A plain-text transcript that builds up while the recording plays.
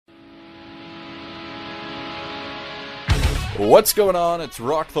What's going on? It's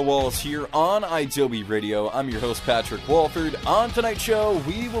Rock the Walls here on iDoby Radio. I'm your host, Patrick Walford. On tonight's show,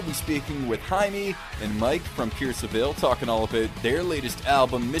 we will be speaking with Jaime and Mike from Pierceville, talking all about their latest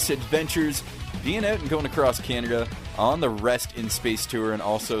album, Misadventures, being out and going across Canada on the Rest in Space tour, and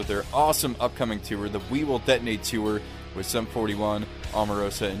also their awesome upcoming tour, the We Will Detonate tour, with Sum 41,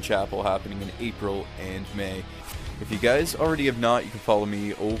 Omarosa, and Chapel happening in April and May. If you guys already have not, you can follow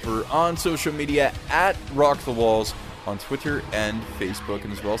me over on social media at Rock the Walls on Twitter and Facebook,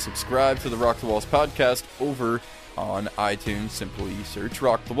 and as well subscribe to the Rock the Walls podcast over on iTunes. Simply search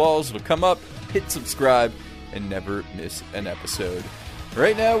Rock the Walls, it'll come up, hit subscribe, and never miss an episode.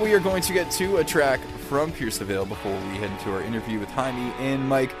 Right now we are going to get to a track from Pierceville before we head into our interview with Jaime and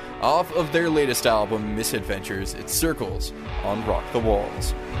Mike off of their latest album, Misadventures. It's Circles on Rock the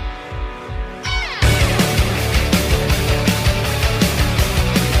Walls.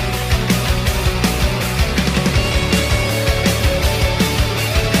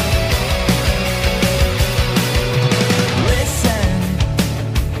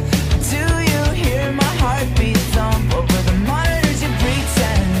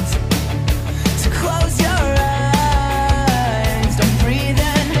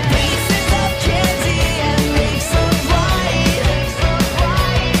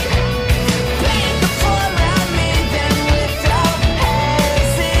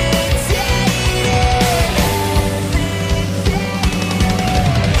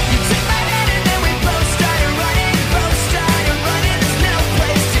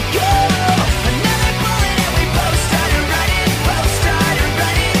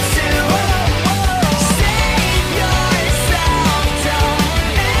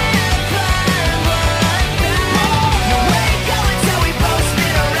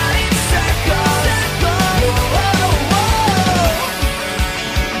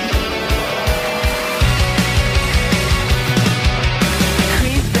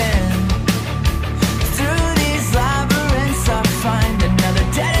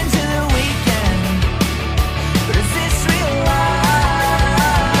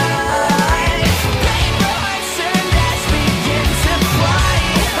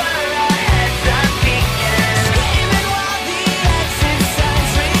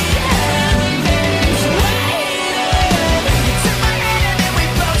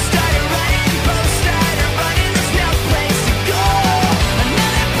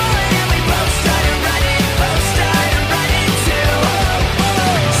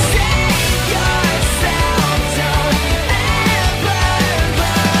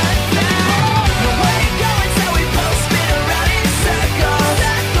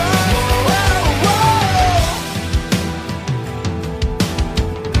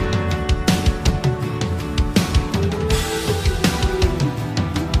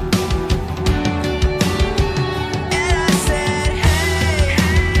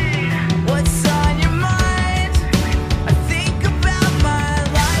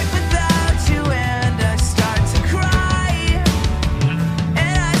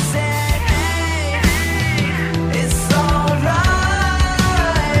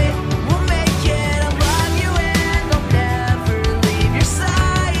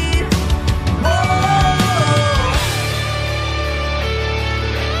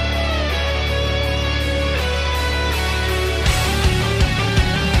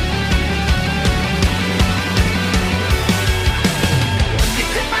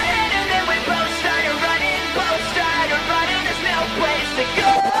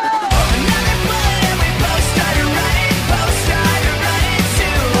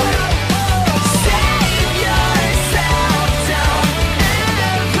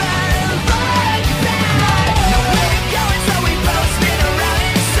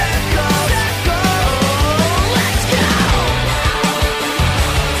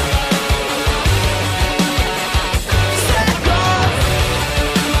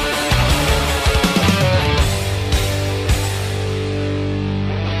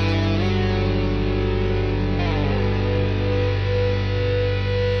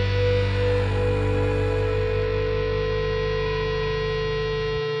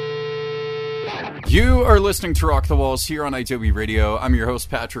 You are listening to Rock the Walls here on iDoby Radio. I'm your host,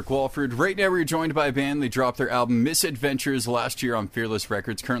 Patrick Walford. Right now we're joined by a band. They dropped their album Misadventures last year on Fearless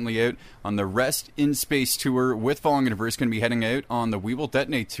Records, currently out on the Rest in Space tour with Falling in Reverse, going to be heading out on the We Will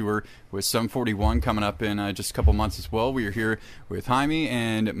Detonate tour with 741 coming up in just a couple months as well. We are here with Jaime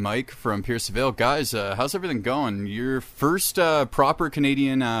and Mike from Pierce Seville. Guys, how's everything going? Your first proper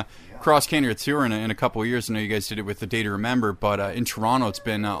Canadian cross-country tour in a couple of years. I know you guys did it with The Day to Remember, but in Toronto it's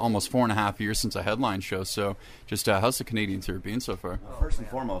been almost 4.5 years since a headline show. So just how's the Canadian tour been so far? Well, first and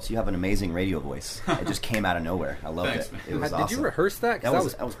foremost, you have an amazing radio voice. It just came out of nowhere. I loved it. It was awesome. Did you rehearse that? That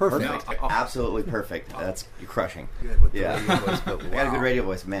was perfect. No. Absolutely perfect. You're crushing. Good with the Yeah. radio voice, but I got a good radio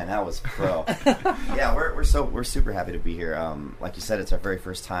voice, man. That was pro. Yeah, we're super happy to be here. Like you said, it's our very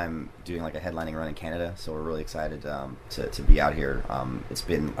first time doing like a headlining run in Canada, so we're really excited to be out here. It's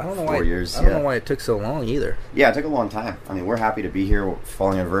been 4 years. I don't know why it took so long either. Yeah, it took a long time. I mean, we're happy to be here.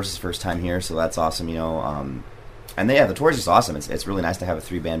 Falling in Reverse's first time here, so that's awesome. And the tour is just awesome. It's really nice to have a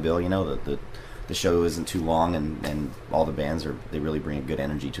 3-band bill. The show isn't too long, and all the bands they really bring a good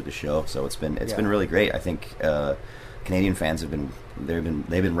energy to the show. So it's been really great. I think Canadian fans they've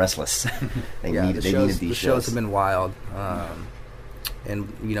been restless. They needed these shows. The shows have been wild.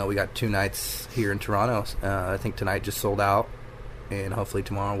 And we got 2 nights here in Toronto. I think tonight just sold out, and hopefully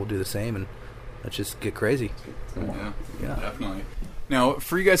tomorrow we'll do the same. And let's just get crazy. Yeah, definitely. Now,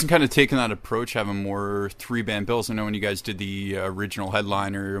 for you guys and kind of taking that approach, having more 3-band bills, I know when you guys did the original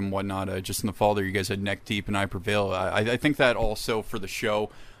headliner and whatnot, just in the fall there, you guys had Neck Deep and I Prevail. I think that also for the show,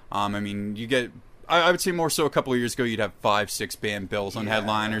 I mean, you get, I would say more so a couple of years ago, you'd have 5-6 band bills on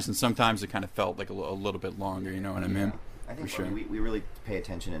headliners, and sometimes it kind of felt like a little bit longer, you know what I mean? I think for sure. we really pay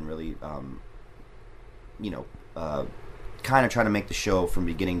attention and really, kind of try to make the show from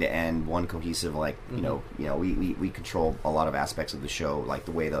beginning to end one cohesive, we control a lot of aspects of the show, like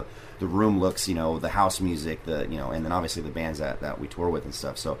the way the room looks, the house music, and then obviously the bands that we tour with and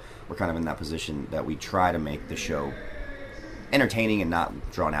stuff. So we're kind of in that position that we try to make the show entertaining and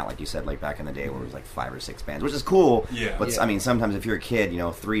not drawn out, like you said, like back in the day where it was like 5 or 6 bands, which is cool. Yeah. But I mean, sometimes if you're a kid,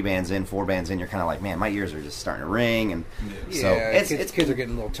 3 bands in, 4 bands in, you're kind of like, man, my ears are just starting to ring, and so kids are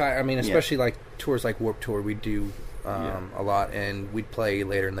getting a little tired. I mean, especially like tours like Warped Tour, we do a lot, and we'd play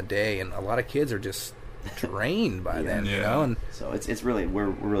later in the day, and a lot of kids are just drained by then, and so it's really we're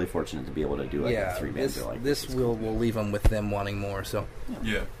really fortunate to be able to do like a 3-band bill like this. We'll leave them with them wanting more, so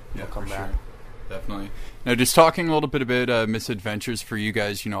we'll come back. Sure. Definitely. Now, just talking a little bit about Misadventures for you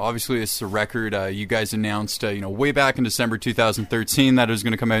guys, obviously this is a record you guys announced, way back in December 2013 that it was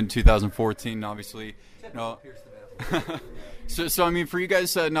going to come out in 2014, obviously. So I mean, for you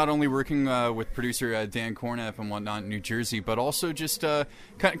guys, not only working with producer Dan Corneff and whatnot in New Jersey, but also just kind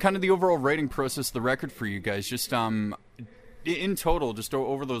of the overall writing process of the record for you guys, just in total, just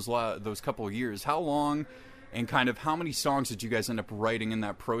over those couple of years, how long and kind of how many songs did you guys end up writing in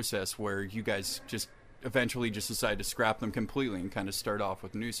that process where you guys just eventually just decided to scrap them completely and kind of start off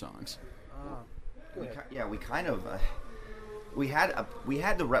with new songs? We had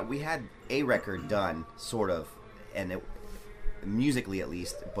a record done, sort of, and it, musically at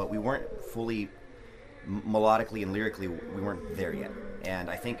least, but we weren't fully melodically and lyrically, we weren't there yet. And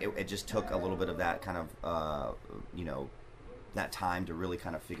I think it just took a little bit of that kind of that time to really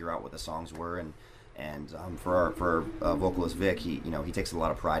kind of figure out what the songs were. And for our vocalist Vic, he takes a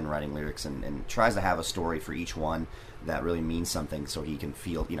lot of pride in writing lyrics and tries to have a story for each one that really means something, so he can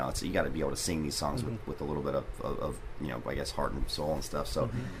feel, you got to be able to sing these songs with a little bit of I guess heart and soul and stuff.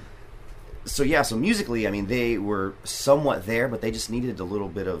 So so musically, I mean, they were somewhat there, but they just needed a little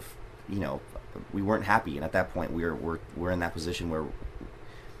bit of, we weren't happy, and at that point we're in that position where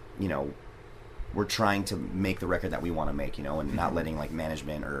we're trying to make the record that we want to make, and not letting like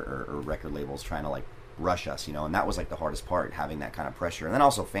management or record labels trying to like rush us, and that was like the hardest part, having that kind of pressure, and then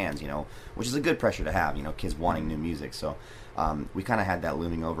also fans, which is a good pressure to have, kids wanting new music. So we kind of had that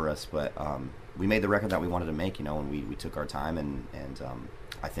looming over us, but we made the record that we wanted to make, and we took our time, and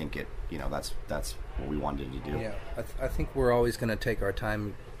I think it, that's what we wanted to do. Yeah, I think we're always going to take our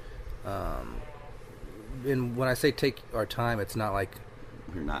time. And when I say take our time, it's not like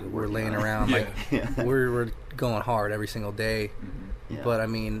we're laying around. We're going hard every single day. But I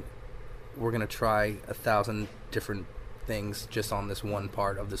mean, we're going to try 1,000 different things just on this one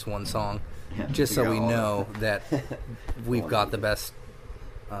part of this one song, just so we know that we've got the best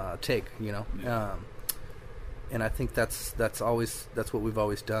take, and I think that's what we've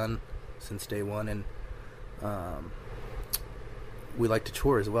always done since day one, and we like to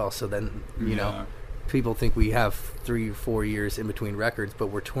tour as well. So then people think we have 3 or 4 years in between records, but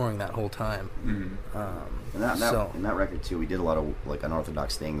we're touring that whole time. In that record too, we did a lot of like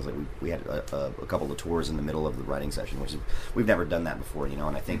unorthodox things. Like we had a couple of tours in the middle of the writing session, which we've never done that before, and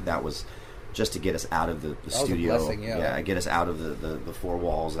I think that was just to get us out of the studio. Was a blessing, get us out of the 4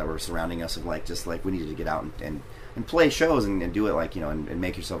 walls that were surrounding us, and we needed to get out and and play shows and do it like, you know, and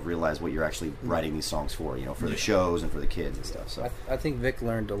make yourself realize what you're actually writing these songs for, you know, for the shows and for the kids and stuff. So I think Vic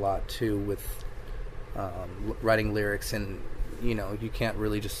learned a lot too with writing lyrics, and you know, you can't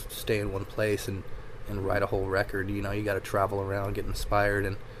really just stay in one place and write a whole record. You know, you got to travel around, get inspired,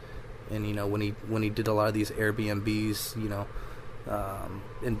 and you know, when he did a lot of these Airbnbs, you know,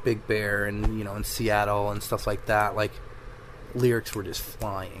 in Big Bear and, you know, in Seattle and stuff like that, like lyrics were just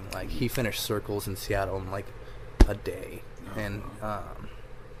flying. Like he finished Circles in Seattle in like a day, and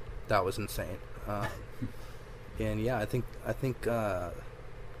that was insane. And yeah, I think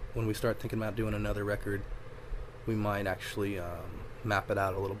when we start thinking about doing another record, we might actually map it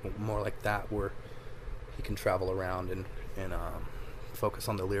out a little bit more like that, where he can travel around and focus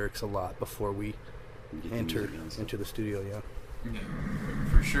on the lyrics a lot before we enter the studio. Yeah.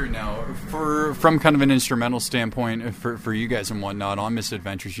 For sure. Now, from kind of an instrumental standpoint for you guys and whatnot on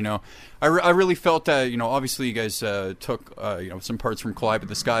Misadventures, you know, I really felt that, you know, obviously you guys took you know, some parts from Collide with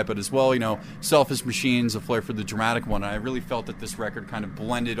the Sky, but as well, you know, Selfish Machines, A Flair for the Dramatic One. And I really felt that this record kind of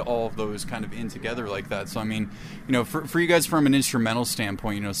blended all of those kind of in together like that. So I mean, you know, for you guys from an instrumental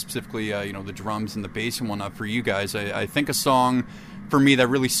standpoint, you know, specifically you know, the drums and the bass and whatnot, for you guys, I think a song for me that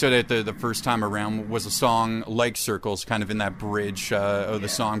really stood out the first time around was a song like Circles, kind of in that bridge of the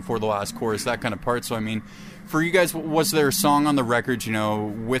song for the last chorus, that kind of part. So I mean, for you guys, was there a song on the record, you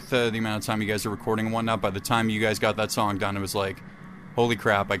know, with the amount of time you guys are recording and whatnot, by the time you guys got that song done, it was like, holy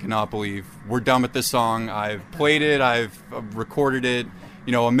crap, I cannot believe we're done with this song. I've played it, I've recorded it,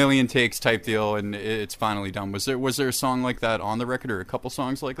 you know, a million takes type deal, and it's finally done. Was there a song like that on the record, or a couple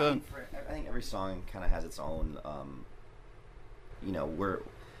songs like that? I think every song kind of has its own. You know, we're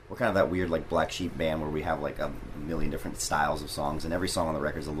kind of that weird like Black Sheep band where we have like a million different styles of songs, and every song on the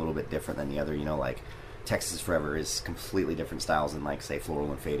record is a little bit different than the other. You know, like Texas Forever is completely different styles than like say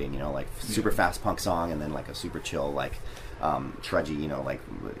Floral and Fading. You know, like super fast punk song, and then like a super chill like trudgy, you know, like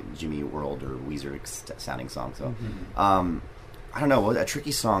Jimmy Eat World or Weezer sounding song. So I don't know, a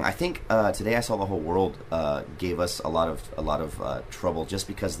tricky song. I think Today I Saw the Whole World gave us a lot of trouble just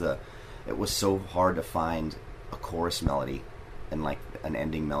because it was so hard to find a chorus melody and like an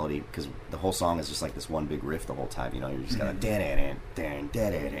ending melody, because the whole song is just like this one big riff the whole time. You know, you're just kind of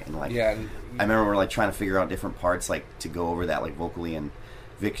and like I remember we're like trying to figure out different parts like to go over that like vocally, and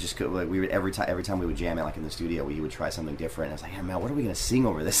Vic just could, like, we would every time we would jam it like in the studio, he would try something different. I was like, hey man, what are we gonna sing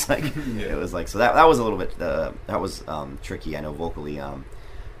over this? Like it was like, so that was a little bit that was tricky. I know vocally,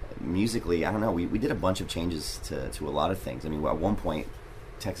 musically, I don't know. We did a bunch of changes to a lot of things. I mean, at one point,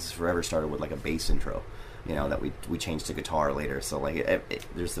 Texas Forever started with like a bass intro. You know, that we changed to guitar later. So like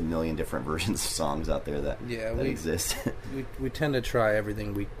there's a million different versions of songs out there that exist. we tend to try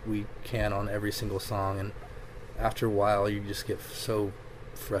everything we can on every single song, and after a while you just get so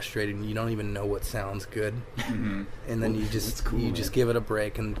frustrated and you don't even know what sounds good. And then you just give it a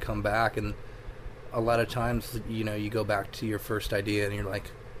break and come back, and a lot of times, you know, you go back to your first idea and you're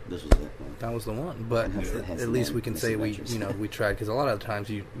like, this was it. That was the one. But at least we can say we tried, because a lot of the times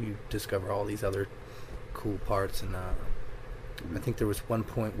you discover all these other cool parts, and I think there was one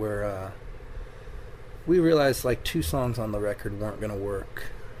point where we realized like 2 songs on the record weren't going to work,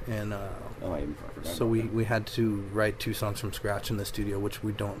 and so we had to write 2 songs from scratch in the studio, which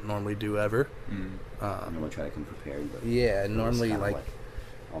we don't normally do ever. I normally try to come prepared, but normally like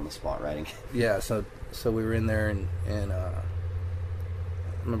on the spot writing. So we were in there, and I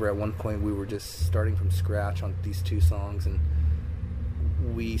remember at one point we were just starting from scratch on these 2 songs, and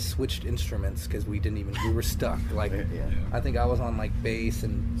we switched instruments because we were stuck. Like, I think I was on like bass,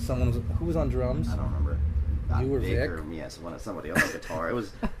 and who was on drums? I don't remember. You were Vic? Yes, somebody else on guitar. It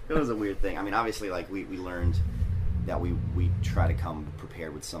was a weird thing. I mean, obviously, like we learned that we try to come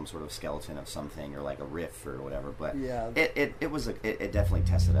prepared with some sort of skeleton of something, or like a riff or whatever. But it definitely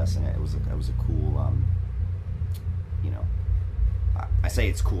tested us, and it was a cool. You know, I say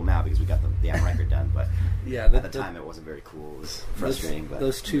it's cool now because we got the damn record done, but at the time it wasn't very cool. It was frustrating.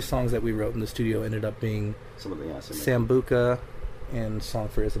 Those 2 songs that we wrote in the studio ended up being Sambuca and Song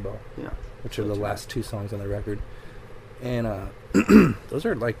for Isabel, which are the last 2 songs on the record. And those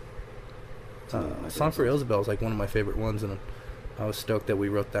are like Song for Isabel is like one of my favorite ones, and I was stoked that we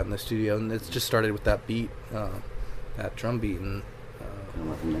wrote that in the studio. And it's just started with that beat, that drum beat, and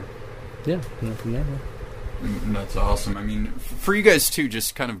from there. That's awesome. I mean, for you guys too,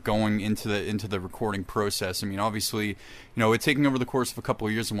 just kind of going into the recording process. I mean, obviously, you know, it's taking over the course of a couple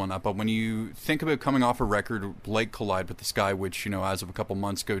of years and whatnot. But when you think about coming off a record like Collide with the Sky, which, you know, as of a couple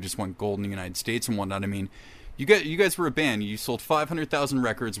months ago, just went gold in the United States and whatnot. I mean, you guys were a band. You sold 500,000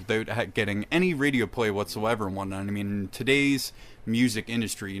 records without getting any radio play whatsoever and whatnot. I mean, in today's music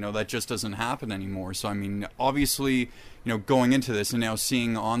industry. That just doesn't happen anymore. So I mean, obviously, going into this and now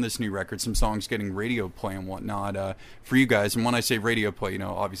seeing on this new record some songs getting radio play and whatnot for you guys. And when I say radio play,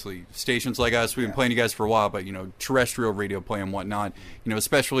 obviously stations like us, we've been playing you guys for a while, but terrestrial radio play and whatnot.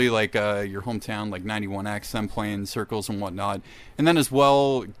 Especially like your hometown, like 91X, them playing circles and whatnot. And then as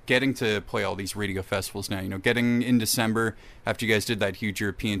well, getting to play all these radio festivals now. Getting in December after you guys did that huge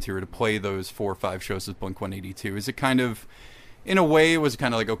European tour to play those 4 or 5 shows with Blink-182. Is it kind of, in a way, was it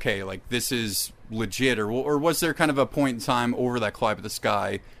kind of like, okay, like this is legit, or was there kind of a point in time over that Collide with the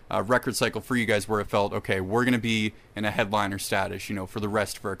Sky record cycle for you guys where it felt, okay, we're going to be in a headliner status, for the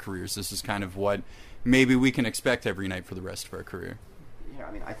rest of our careers? This is kind of what maybe we can expect every night for the rest of our career. Yeah,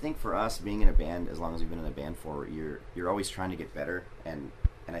 I mean, I think for us, being in a band, as long as we've been in a band for, you're always trying to get better, and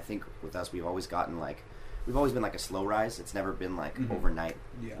I think with us, we've always been like a slow rise. It's never been like overnight.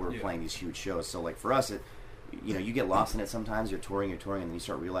 We're playing these huge shows. So like for us, you get lost in it sometimes. You're touring, and then you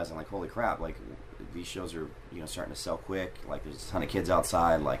start realizing like, holy crap, like these shows are starting to sell quick. Like there's a ton of kids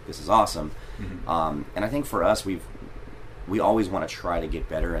outside. Like this is awesome. And I think for us, we always want to try to get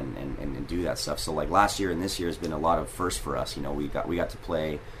better and do that stuff. So like last year and this year has been a lot of firsts for us. We got to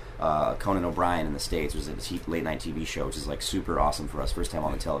play Conan O'Brien in the States. It was a late night TV show, which is like super awesome for us. First time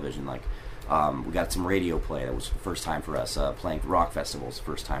on the television. Like we got some radio play. That was the first time for us. Playing rock festivals,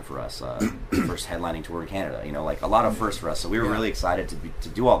 first time for us. First headlining tour in Canada. Like a lot of firsts for us. So we were really excited to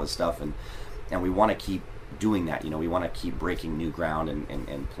do all this stuff, and we want to keep doing that. We want to keep breaking new ground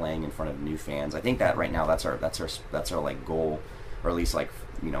and playing in front of new fans. I think that right now that's our like goal, or at least like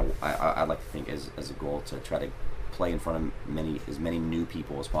I'd like to think as a goal to try to play in front of as many new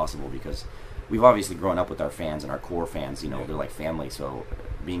people as possible, because we've obviously grown up with our fans and our core fans. They're like family. So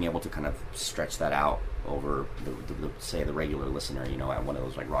being able to kind of stretch that out over the regular listener, at one of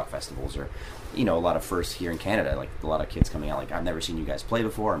those like rock festivals, or a lot of firsts here in Canada, like a lot of kids coming out like, I've never seen you guys play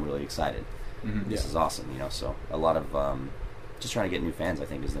before. I'm really excited. This is awesome. So a lot of just trying to get new fans, I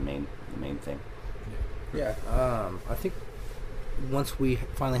think, is the main thing. Yeah. I think once we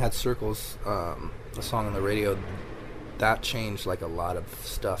finally had Circles, a song on the radio, that changed like a lot of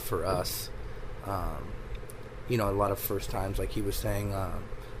stuff for us. A lot of first times, like he was saying,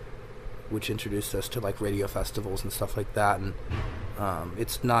 which introduced us to like radio festivals and stuff like that. And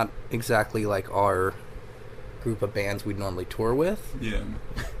it's not exactly like our group of bands we'd normally tour with. Yeah.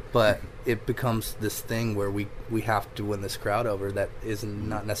 But it becomes this thing where we have to win this crowd over that is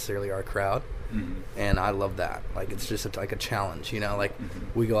not necessarily our crowd. And I love that. Like it's just like a challenge, like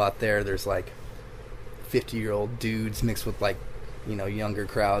we go out there's like 50-year-old dudes mixed with like younger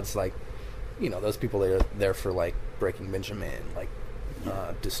crowds, like those people that are there for like Breaking Benjamin, like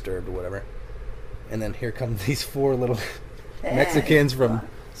Disturbed or whatever. And then here come these 4 little Mexicans from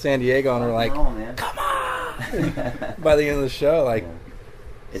San Diego, and we're like, come on! By the end of the show, like,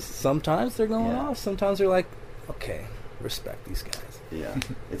 sometimes they're going off, sometimes they're like, okay, respect these guys. Yeah,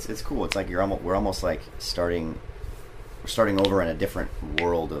 it's cool. It's like we're almost like starting over in a different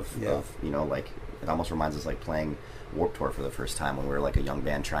world of like, it almost reminds us like playing Warped Tour for the first time when we were like a young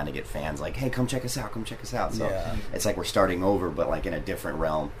band trying to get fans like, hey, come check us out. So it's like we're starting over, but like in a different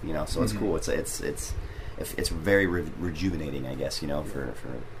realm, so it's cool. It's very rejuvenating, I guess,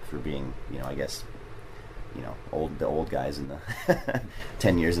 for being, I guess, the old guys in the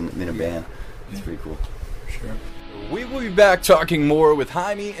 10 years in a band. It's pretty cool. Sure. We will be back talking more with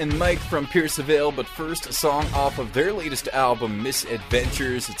Jaime and Mike from Pierce the Veil, but first, a song off of their latest album,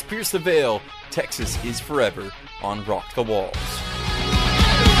 Misadventures. It's Pierce the Veil, Texas is Forever, on Rock the Walls.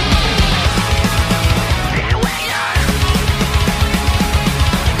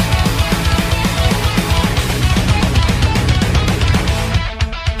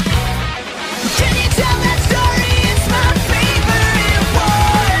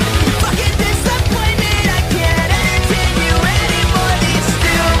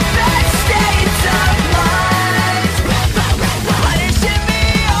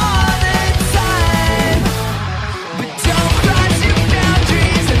 Cross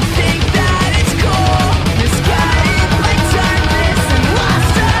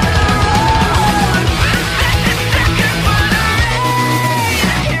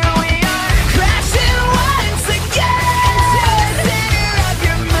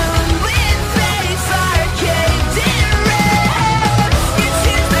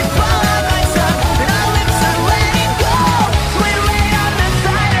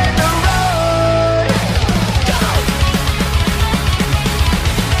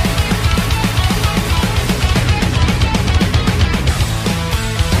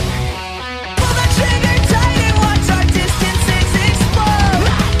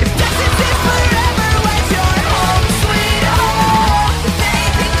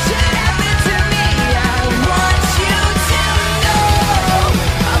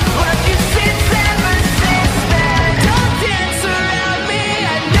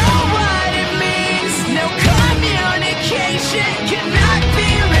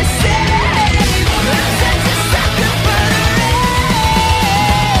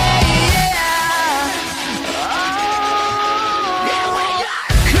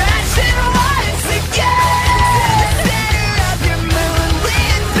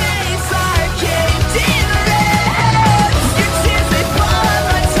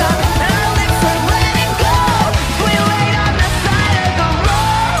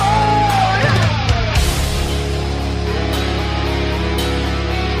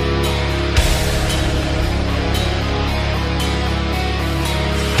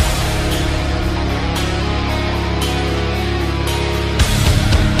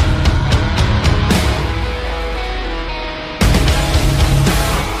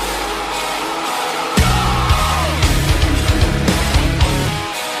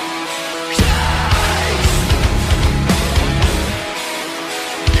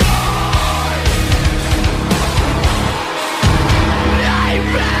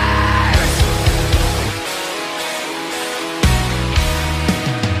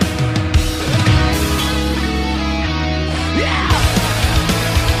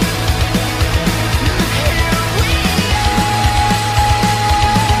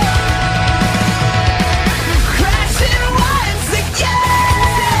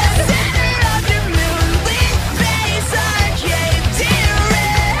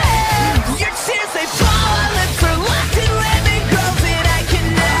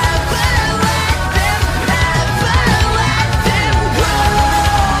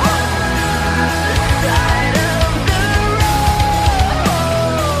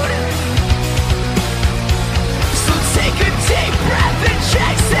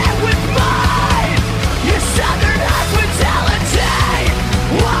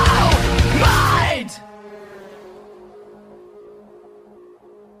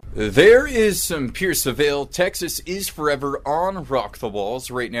There is some Pierce Seville. Texas is forever on Rock the Walls.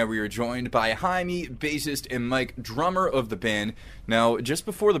 Right now we are joined by Jaime, bassist, and Mike, drummer of the band. Now, just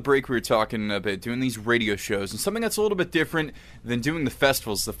before the break we were talking about doing these radio shows, and something that's a little bit different than doing the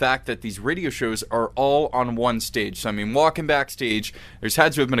festivals, the fact that these radio shows are all on one stage. So, I mean, walking backstage, there's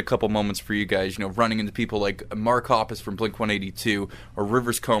had to have been a couple moments for you guys, you know, running into people like Mark Hoppus from Blink-182 or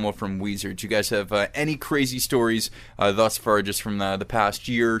Rivers Cuomo from Weezer. Do you guys have any crazy stories thus far just from the past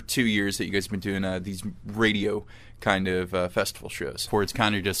year, 2 years that you guys have been doing these radio kind of festival shows? Where it's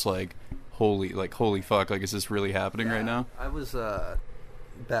kind of just like, holy fuck, like, is this really happening right now? I was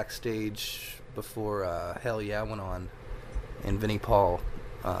backstage before Hell Yeah went on, and Vinnie Paul,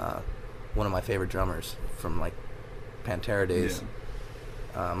 one of my favorite drummers from like Pantera days,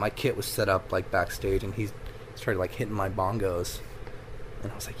 my kit was set up like backstage, and he started like hitting my bongos,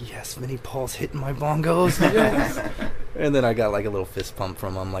 and I was like, yes, Vinnie Paul's hitting my bongos, yes. And then I got like a little fist pump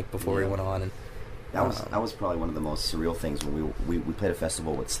from him like before he went on, and that was probably one of the most surreal things when we played a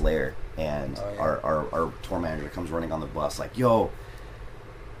festival with Slayer, and our tour manager comes running on the bus like, yo,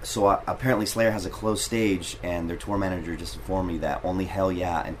 so apparently Slayer has a closed stage, and their tour manager just informed me that only Hell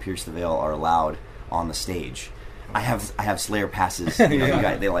Yeah and Pierce the Veil are allowed on the stage. I have Slayer passes, you know, you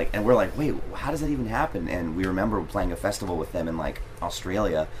guys, they like, and we're like, wait, how does that even happen? And we remember playing a festival with them in like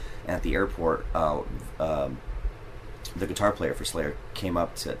Australia, and at the airport, the guitar player for Slayer came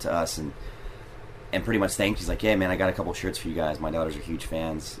up to us and pretty much thanked. He's like, yeah, man, I got a couple shirts for you guys. My daughters are huge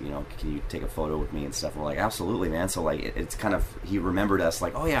fans. You know, can you take a photo with me and stuff? And we're like, absolutely, man. So like, it's kind of, he remembered us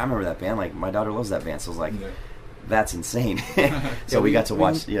like, oh yeah, I remember that band. Like, my daughter loves that band. So I was like, that's insane. So we got to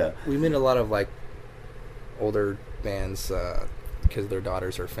watch. We met a lot of like older bands because their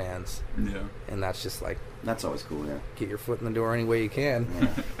daughters are fans. Yeah, and that's just like, that's always cool. Yeah, get your foot in the door any way you can. Yeah.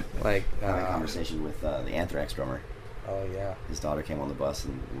 Like I had a conversation with the Anthrax drummer. Oh yeah, his daughter came on the bus,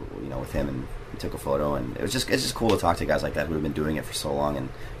 and you know, with him, and we took a photo, and it's just cool to talk to guys like that who have been doing it for so long and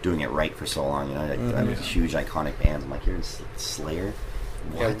doing it right for so long. You know, like, these huge iconic bands. I'm like, you're in Slayer.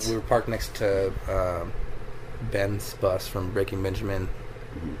 What? Yeah, we were parked next to Ben's bus from Breaking Benjamin,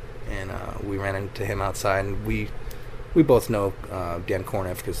 and we ran into him outside, and we both know Dan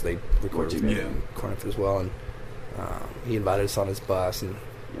Corniff because they recorded Corniff as well, and he invited us on his bus, and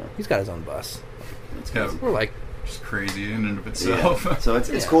he's got his own bus. We're like, just crazy in and of itself. Yeah. So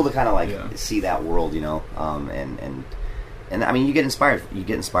it's cool to kind of like see that world, you know, and I mean, you get inspired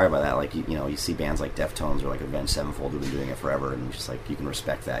by that. Like, you know, you see bands like Deftones or like Avenged Sevenfold who've been doing it forever, and just like, you can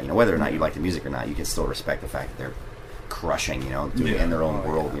respect that, you know, whether or not you like the music or not, you can still respect the fact that they're crushing, you know, doing it in their own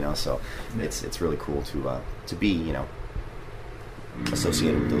world, you know. So it's really cool to be, you know,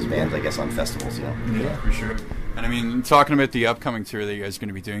 associated with those bands, I guess, on festivals, you know. Yeah, for sure. And I mean, talking about the upcoming tour that you guys are going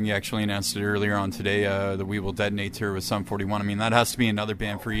to be doing, you actually announced it earlier on today, the We Will Detonate tour with Sum 41. I mean, that has to be another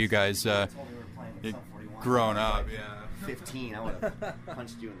band for you guys. Grown up, 15, I would have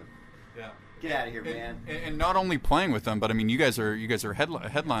punched you in the. Get out of here, man! And not only playing with them, but I mean, you guys are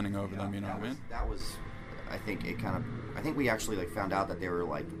headlining over them. You know what I mean? That was, I think we actually like found out that they were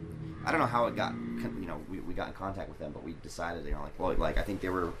like, I don't know how it got, you know, we got in contact with them, but we decided, you know, like, well, like, I think they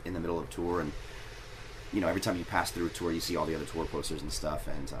were in the middle of tour, and you know, every time you pass through a tour, you see all the other tour posters and stuff,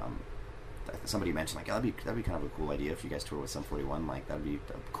 and somebody mentioned, like, that'd be kind of a cool idea if you guys tour with Sum 41, like, that'd be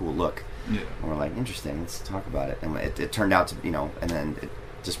a cool look. Yeah. And we're like, interesting, let's talk about it. And it turned out to, you know, and then it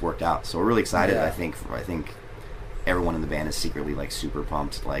just worked out. So we're really excited. I think everyone in the band is secretly, like, super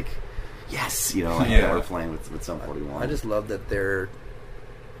pumped, like, yes, you know, like, we're playing with Sum 41. I just love that they're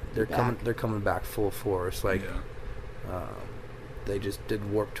coming back full force. Like, they just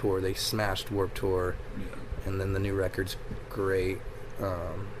did Warped Tour. They smashed Warped Tour, and then the new record's great.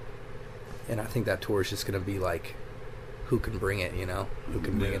 And I think that tour is just going to be like, who can bring it? You know, who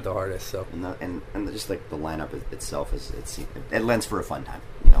can bring it the hardest? So and just like the lineup itself it lends for a fun time.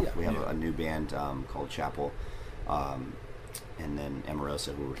 You know, we have a new band called Chapel, and then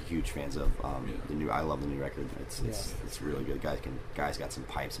Amorosa, who we're huge fans of. I love the new record. It's really good. Guys got some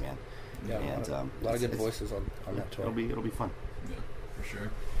pipes, man. Yeah, and a lot of good voices on that tour. It'll be fun. Yeah, for sure.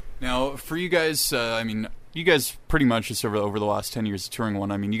 Now, for you guys, I mean, you guys pretty much just over the last 10 years of touring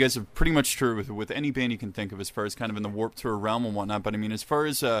one. I mean, you guys have pretty much toured with any band you can think of as far as kind of in the Warped Tour realm and whatnot. But I mean, as far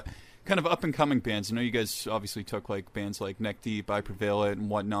as kind of up and coming bands, I know you guys obviously took like bands like Neck Deep, I Prevail It, and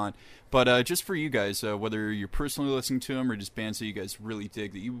whatnot. But just for you guys, whether you're personally listening to them or just bands that you guys really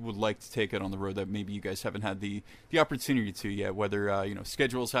dig that you would like to take out on the road that maybe you guys haven't had the opportunity to yet, whether you know,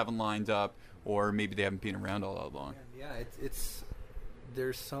 schedules haven't lined up or maybe they haven't been around all that long. Yeah, it's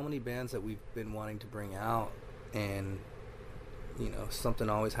there's so many bands that we've been wanting to bring out, and you know, something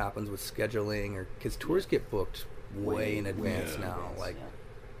always happens with scheduling, or because tours get booked way in advance now. Like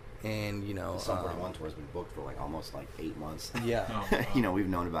And you know, Sum 41 tour has been booked for like almost like 8 months. Yeah. Oh, wow. You know, we've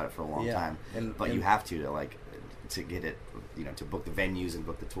known about it for a long time, but you have to get it, you know, to book the venues and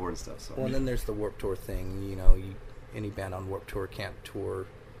book the tour and stuff. So. Well, and then there's the Warped Tour thing. You know, any band on Warped Tour can't tour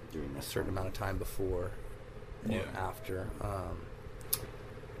during a certain amount of time before or Yeah. after.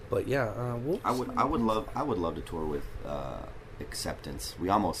 But yeah, I would love to tour with Acceptance.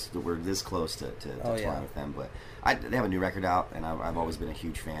 We're this close to touring with them, but they have a new record out, and I've always been a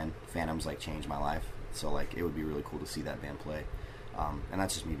huge fan. Phantoms like changed my life, so like it would be really cool to see that band play. And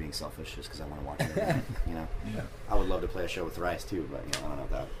that's just me being selfish, just because I want to watch it. You know, Yeah. I would love to play a show with Thrice too, but you know, I don't know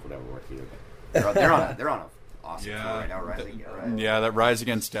if that would ever work either. But they're on a awesome tour right now, Rising. Right? Yeah, that Rise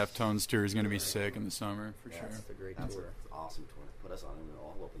Against Deftones tour is going to be sick in the summer for sure. That's a great That's tour. an awesome tour. Put us on, and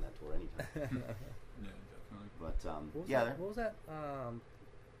I'll open that tour anytime. Yeah, definitely. But What was that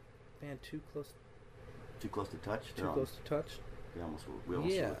band Too Close Too Close to Touch. to Touch? We almost were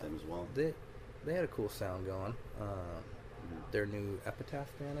with them as well. They had a cool sound going. Their new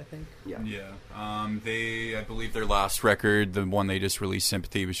Epitaph band, I think. Yeah. I believe their last record, the one they just released,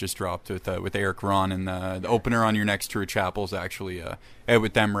 Sympathy, was just dropped with Eric Ron, and the opener on your next tour, Chapel's actually out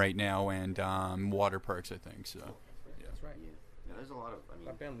with them right now, and Waterparks, I think. So. That's right. Yeah, there's a lot of.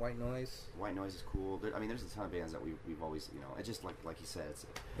 That band White Noise. White Noise is cool. There's a ton of bands that we've always, you know, it's just like you said, it's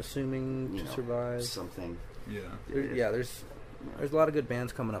Assuming to Survive. Something. Yeah. There's a lot of good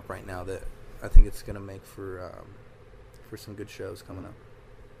bands coming up right now that I think it's going to make for some good shows coming up.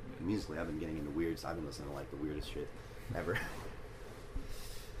 Musically, I've been getting into weirds. I've been listening to like the weirdest shit ever.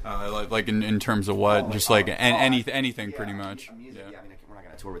 Like in terms of what, anything pretty much. Music, yeah. I mean, we're not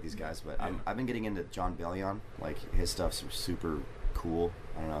gonna tour with these guys, but I've been getting into John Bellion. Like his stuff's super cool.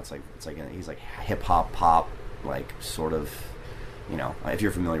 I don't know. It's like he's like hip hop pop, like sort of. You know, if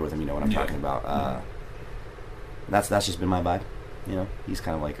you're familiar with him, you know what I'm talking about. That's just been my vibe. You know, he's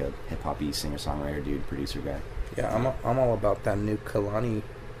kind of like a hip hop-y singer-songwriter dude, producer guy. Yeah, I'm all about that new Kehlani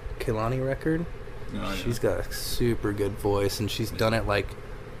record. Oh, yeah. She's got a super good voice, and she's done it like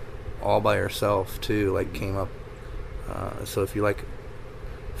all by herself too. Like came up. So if you like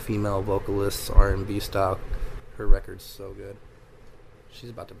female vocalists, R&B style, her record's so good. She's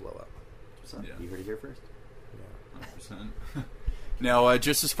about to blow up. So, you heard it here first. Yeah. 100%. Now,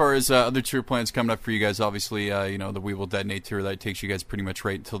 just as far as other tour plans coming up for you guys, obviously, you know, the We Will Detonate tour, that takes you guys pretty much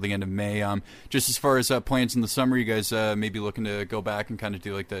right until the end of May. Just as far as plans in the summer, you guys maybe looking to go back and kind of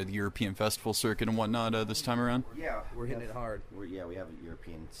do like the European festival circuit and whatnot this time around? Yeah. We're hitting it hard. We have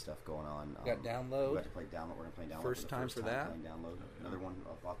European stuff going on. We got Download. We got to play Download. We're going to play Download. First time for that. Playing Download. Another one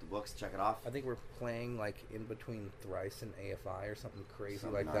off the books. Check it off. I think we're playing like in between Thrice and AFI or something crazy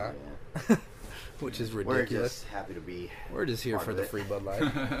Something like that. Yeah. Which is We're ridiculous. just happy to be. We're just here for the free Bud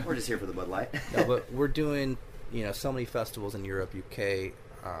Light. We're just here for the Bud Light. No, but we're doing, you know, so many festivals in Europe, UK,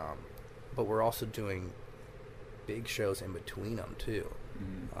 but we're also doing big shows in between them too.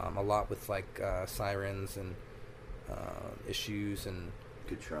 Mm-hmm. A lot with like Sirens and Issues and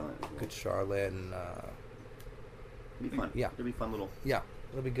Good Charlotte. As well. Good Charlotte and It'll be fun. Yeah. It'll be fun little. yeah,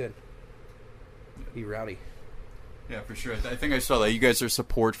 it'll be good. Be rowdy. Yeah, for sure. I think I saw that you guys are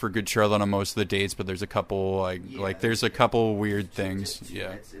support for Good Charlotte on most of the dates, but there's a couple there's a couple weird things.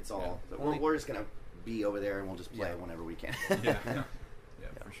 Yeah, it's all. Yeah. We're just gonna be over there and we'll just play whenever we can. Yeah,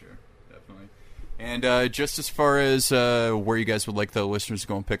 for sure, definitely. And just as far as where you guys would like the listeners to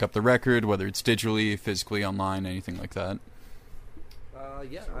go and pick up the record, whether it's digitally, physically, online, anything like that.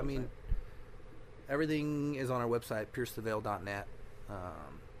 Yeah, I mean, everything is on our website, piercethevale.net.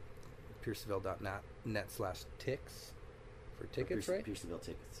 piercethevale.net/ticks for tickets, right? Pierceville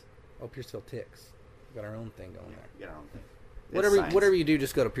tickets. Oh, Pierceville Ticks. Got our own thing going there. We got our own thing. Whatever you do,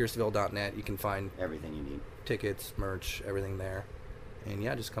 just go to piercethevale.net. You can find everything you need. Tickets, merch, everything there. And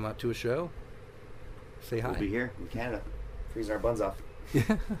yeah, just come out to a show. Say hi. We'll be here in Canada. Freezing our buns off.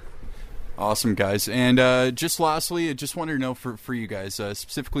 Awesome, guys. And just lastly, I just wanted to know for you guys,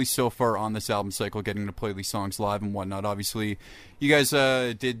 specifically so far on this album cycle, getting to play these songs live and whatnot. Obviously, you guys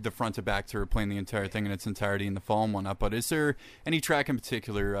did the front to back tour, playing the entire thing in its entirety in the fall and whatnot. But is there any track in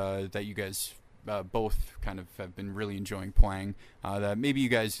particular that you guys both kind of have been really enjoying playing that maybe you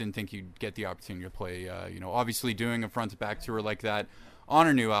guys didn't think you'd get the opportunity to play? Obviously doing a front to back tour like that on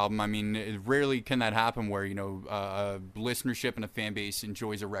a new album, I mean, rarely can that happen where, a listenership and a fan base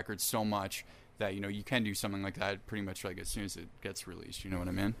enjoys a record so much that, you can do something like that pretty much like as soon as it gets released, you know what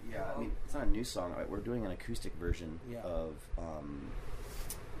I mean? Yeah, I mean, it's not a new song. We're doing an acoustic version of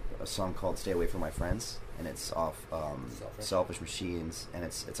a song called Stay Away From My Friends, and it's off Selfish Machines, and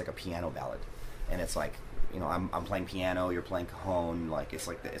it's like a piano ballad. And it's like, I'm playing piano, you're playing cajon, like it's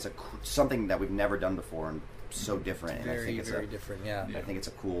something that we've never done before, and so different, and very, I think it's very different. Yeah. I think it's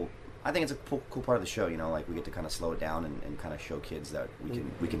a cool cool part of the show. You know, like we get to kind of slow it down and kind of show kids that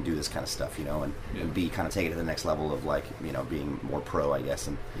we can do this kind of stuff. You know, and be kind of take it to the next level of like, you know, being more pro, I guess.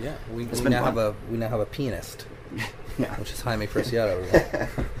 And yeah, we now have a pianist, yeah, which is Jaime Preciado.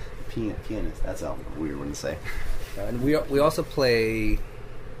 Pianist. That's a weird one to say. And we also play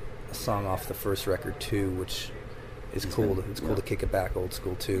a song off the first record too, which is cool. It's cool to kick it back old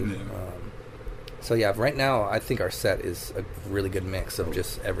school too. Yeah. So yeah, right now I think our set is a really good mix of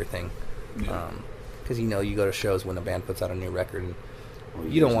just everything. Because you know, you go to shows when a band puts out a new record,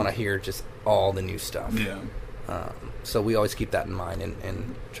 and you don't want to hear just all the new stuff. Yeah. So we always keep that in mind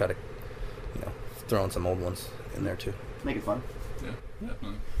and try to, you know, throw in some old ones in there too. Make it fun. Yeah,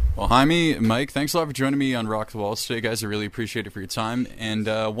 definitely. Well, Jaime, Mike, thanks a lot for joining me on Rock the Walls today, guys. I really appreciate it for your time. And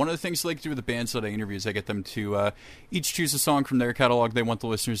one of the things I like to do with the bands that I interview is I get them to each choose a song from their catalog they want the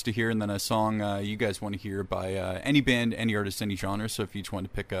listeners to hear, and then a song you guys want to hear by any band, any artist, any genre. So if you each want to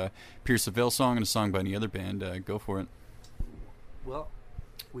pick a Pierce the Veil song and a song by any other band, go for it. Well,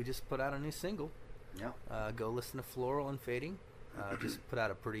 we just put out a new single. Yeah. Go listen to Floral and Fading. Just put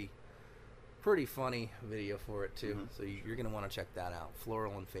out a pretty funny video for it too, so you're going to want to check that out.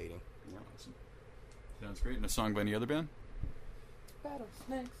 Floral and Fading. Yeah, awesome. Sounds great. And a song by any other band?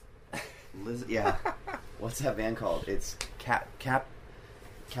 Rattlesnakes. Yeah. What's that band called? It's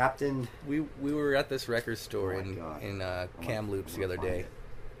Captain. We were at this record store in Kamloops the other day.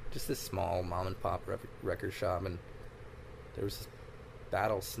 Just this small mom and pop record shop, and there was this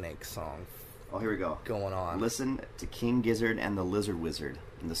Rattlesnake song. Oh, here we go. Going on. Listen to King Gizzard and the Lizard Wizard,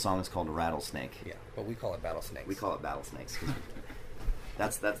 and the song is called Rattlesnake. Yeah, but we call it Battlesnakes. We call it Battlesnakes.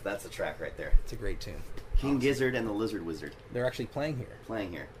 That's the track right there. It's a great tune. King Gizzard and the Lizard Wizard. They're actually playing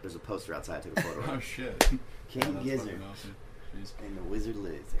here. There's a poster outside. I took a photo of. Oh shit. King Gizzard and the Wizard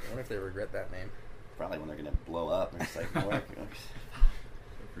Lizard. I wonder if they regret that name. Probably when they're gonna blow up. They're just like, no work.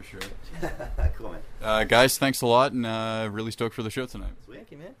 For sure. Cool, man. Guys, thanks a lot, and really stoked for the show tonight. Sweet.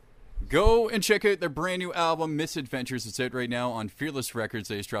 Thank you, man. Go and check out their brand new album, Misadventures. It's out right now on Fearless Records.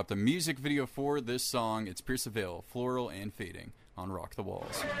 They just dropped a music video for this song. It's Pierce the Veil, Floral and Fading on Rock the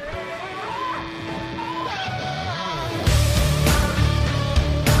Walls.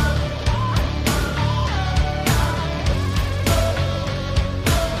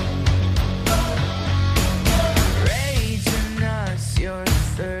 Raging us, your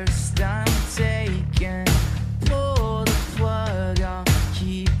thirst I'm taking. Pull the plug, I'll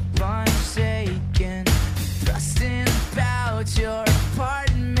keep on shaking. Thrusting about your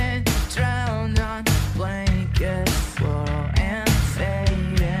apartment, drowned on blankets, floral and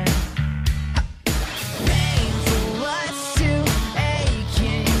fading. Painful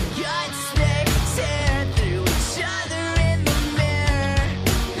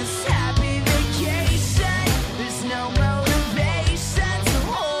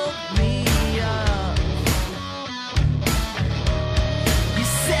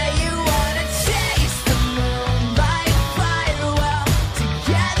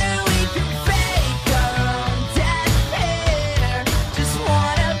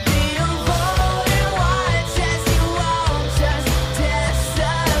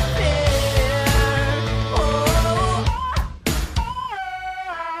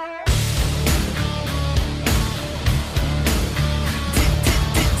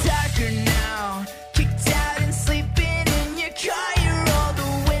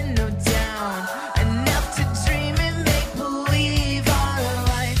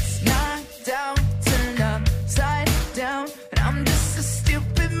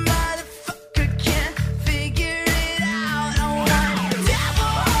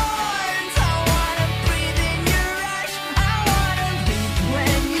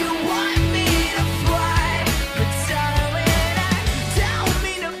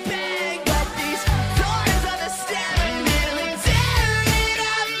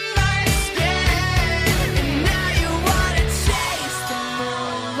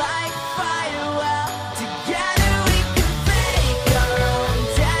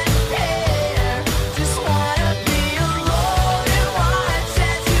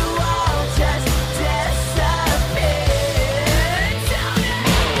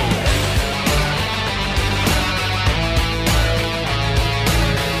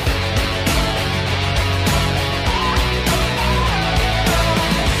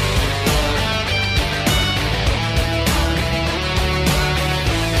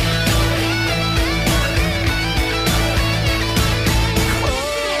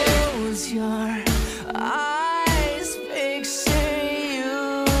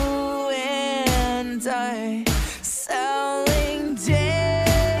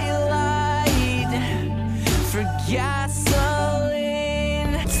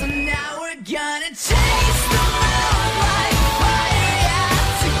Gonna taste the world like fire, yeah.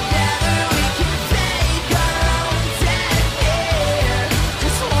 Together we can take our own destiny.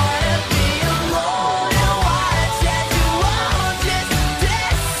 Just wanna be alone and watch as you all just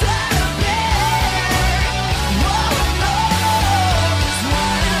disappear. Whoa, no. Just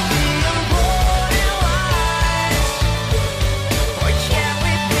wanna be alone and watch. Or can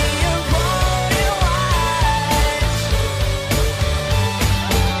we be alone and watch?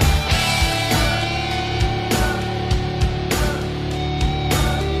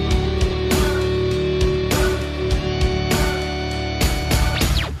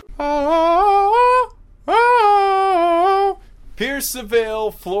 Pierce Seville,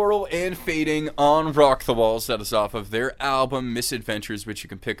 Floral and Fading on Rock the Walls. That is off of their album Misadventures, which you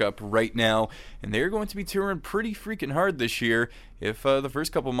can pick up right now. And they're going to be touring pretty freaking hard this year. If the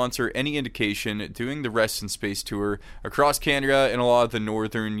first couple months are any indication, doing the Rest in Space tour across Canada and a lot of the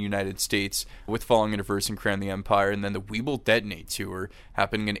northern United States with Falling into Verse and Crown the Empire, and then the We Will Detonate tour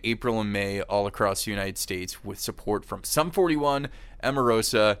happening in April and May all across the United States with support from Sum 41,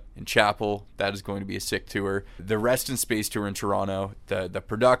 Emarosa, and Chapel. That is going to be a sick tour. The Rest in Space tour in Toronto, the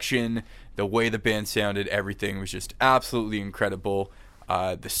production, the way the band sounded, everything was just absolutely incredible.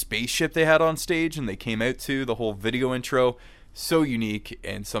 The spaceship they had on stage and they came out to, the whole video intro, so unique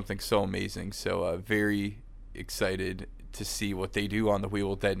and something so amazing. So very excited to see what they do on the We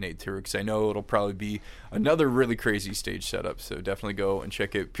Will Detonate tour, because I know it'll probably be another really crazy stage setup. So definitely go and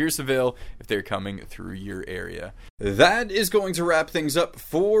check out Pierce Seville if they're coming through your area. That is going to wrap things up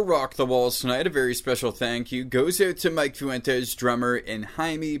for Rock the Walls tonight. A very special thank you goes out to Mike Fuentes, drummer, and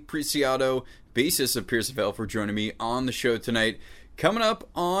Jaime Preciado, bassist of Pierce Seville, for joining me on the show tonight. Coming up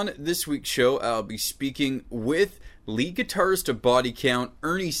on this week's show, I'll be speaking with lead guitarist of Body Count,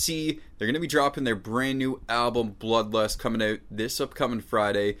 Ernie C. They're going to be dropping their brand new album, Bloodlust, coming out this upcoming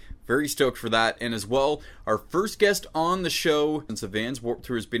Friday. Very stoked for that. And as well, our first guest on the show, since the Vans Warped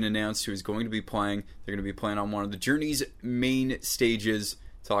Tour has been announced, who is going to be playing. They're going to be playing on one of the Journey's main stages,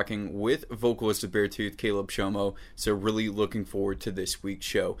 talking with vocalist of Beartooth, Caleb Shomo. So really looking forward to this week's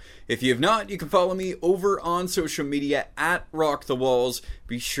show. If you have not, you can follow me over on social media at Rock the Walls.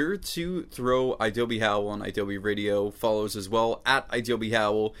 Be sure to throw Idobi Howell on Idobi Radio follows as well, at Idobi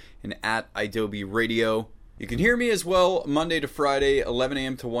Howell and at Idobi Radio. You can hear me as well Monday to Friday, 11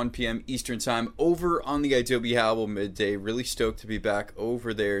 a.m. to 1 p.m. Eastern Time over on the Idobi Howell Midday. Really stoked to be back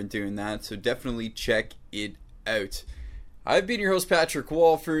over there and doing that, so definitely check it out. I've been your host, Patrick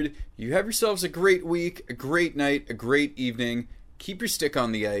Walford. You have yourselves a great week, a great night, a great evening. Keep your stick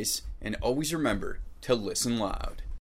on the ice, and always remember to listen loud.